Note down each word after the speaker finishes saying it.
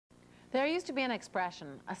There used to be an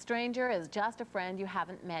expression, a stranger is just a friend you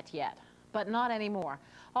haven't met yet. But not anymore.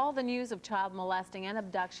 All the news of child molesting and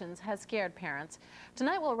abductions has scared parents.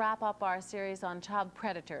 Tonight we'll wrap up our series on child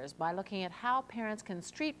predators by looking at how parents can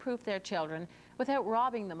street-proof their children without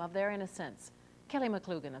robbing them of their innocence. Kelly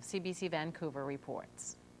McClughan of CBC Vancouver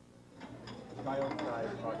reports.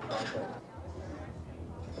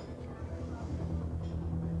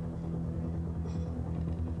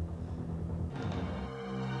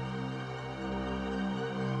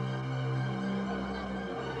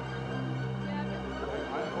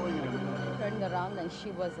 Turned around and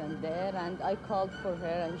she wasn't there, and I called for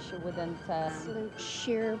her and she wouldn't. Absolute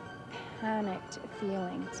sheer panicked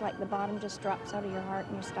feeling. It's like the bottom just drops out of your heart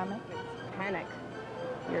and your stomach. Panic.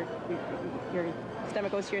 Your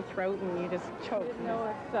stomach goes to your throat and you just choke. I didn't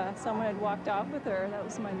know if someone had walked off with her. That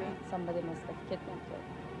was my main. Somebody must have kidnapped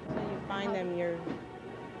her. When you find them, your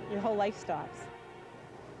whole life stops.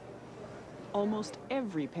 Almost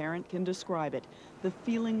every parent can describe it, the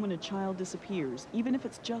feeling when a child disappears, even if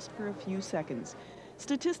it's just for a few seconds.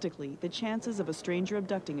 Statistically, the chances of a stranger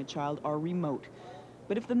abducting a child are remote.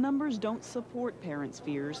 But if the numbers don't support parents'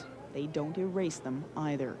 fears, they don't erase them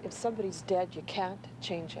either. If somebody's dead, you can't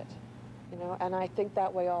change it, you know, and I think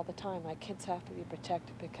that way all the time. My kids have to be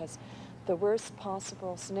protected because the worst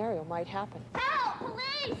possible scenario might happen. Help!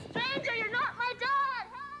 Police! Stranger, you're not my dad!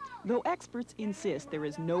 Though experts insist there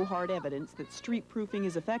is no hard evidence that street-proofing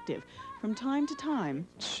is effective, from time to time,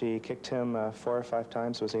 she kicked him 4 or 5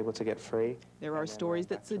 times, was able to get free. There are stories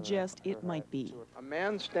that suggest it might be. A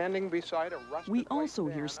man standing beside a rusted We also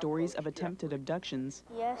hear stories of attempted abductions.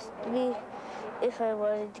 He asked me if I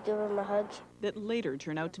wanted to give him a hug. That later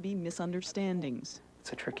turn out to be misunderstandings.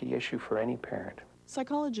 It's a tricky issue for any parent.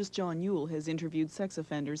 Psychologist John Yule has interviewed sex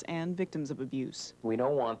offenders and victims of abuse. We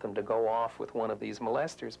don't want them to go off with one of these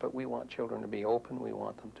molesters, but we want children to be open. We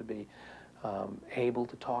want them to be able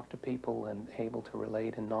to talk to people and able to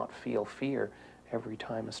relate and not feel fear every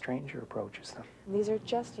time a stranger approaches them. These are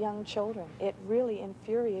just young children. It really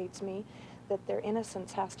infuriates me that their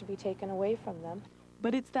innocence has to be taken away from them.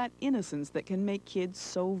 But it's that innocence that can make kids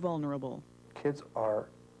so vulnerable. Kids are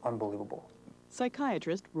unbelievable.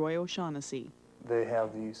 Psychiatrist Roy O'Shaughnessy. They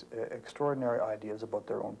have these extraordinary ideas about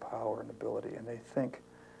their own power and ability, and they think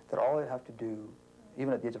that all they have to do,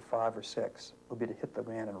 even at the age of 5 or 6, would be to hit the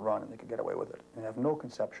man and run, and they could get away with it. And they have no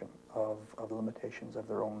conception of the limitations of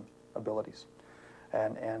their own abilities.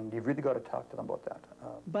 And you've really got to talk to them about that.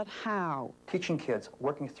 But how? Teaching kids,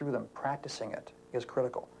 working through them, practicing it is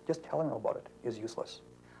critical. Just telling them about it is useless.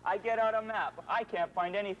 I get out a map. I can't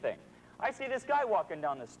find anything. I see this guy walking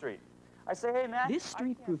down the street. I say, hey, man. This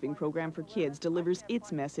street-proofing program for kids delivers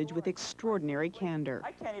its message with extraordinary candor.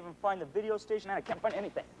 I can't even find the video station, and I can't find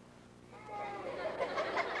anything.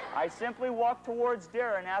 I simply walked towards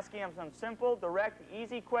Darren, asking him some simple, direct,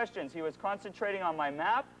 easy questions. He was concentrating on my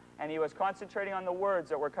map, and he was concentrating on the words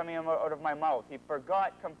that were coming out of my mouth. He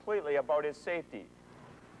forgot completely about his safety.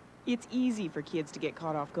 It's easy for kids to get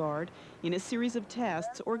caught off guard. In a series of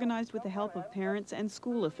tests organized with the help of parents and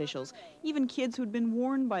school officials, even kids who'd been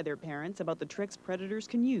warned by their parents about the tricks predators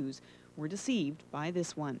can use were deceived by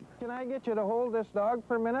this one. Can I get you to hold this dog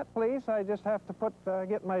for a minute, please? I just have to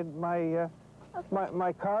get my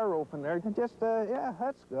car open there. Just, yeah,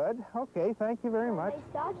 that's good. Okay, thank you very much.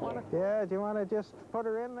 Yeah, do you want to just put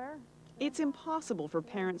her in there? It's impossible for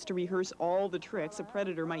parents to rehearse all the tricks a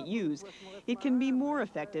predator might use. It can be more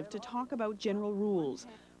effective to talk about general rules,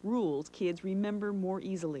 rules kids remember more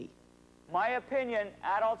easily. My opinion,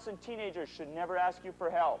 adults and teenagers should never ask you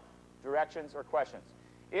for help, directions, or questions.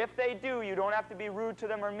 If they do, you don't have to be rude to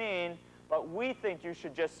them or mean, but we think you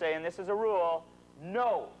should just say, and this is a rule,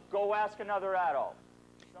 no, go ask another adult.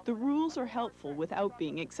 The rules are helpful without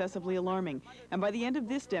being excessively alarming, and by the end of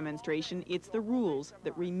this demonstration, it's the rules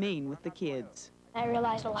that remain with the kids. I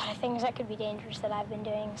realized a lot of things that could be dangerous that I've been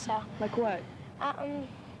doing, so... Like what? I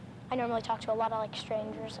normally talk to a lot of, like,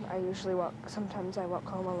 strangers. I usually sometimes I walk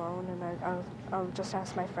home alone, and I'll just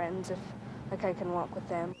ask my friends if, like, I can walk with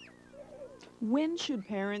them. When should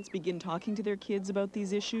parents begin talking to their kids about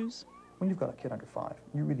these issues? When you've got a kid under 5,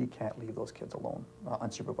 you really can't leave those kids alone,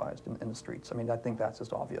 unsupervised in the streets. I mean, I think that's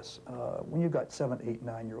just obvious. When you've got 7, 8,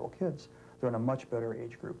 9-year-old kids, they're in a much better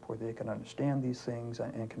age group where they can understand these things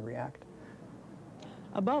and can react.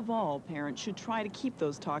 Above all, parents should try to keep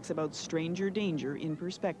those talks about stranger danger in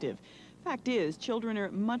perspective. Fact is, children are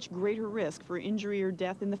at much greater risk for injury or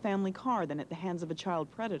death in the family car than at the hands of a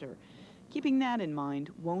child predator. Keeping that in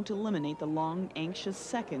mind won't eliminate the long, anxious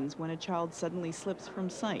seconds when a child suddenly slips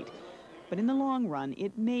from sight. But in the long run,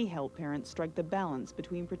 it may help parents strike the balance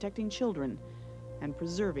between protecting children and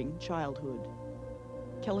preserving childhood.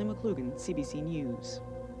 Kelly McClughan, CBC News.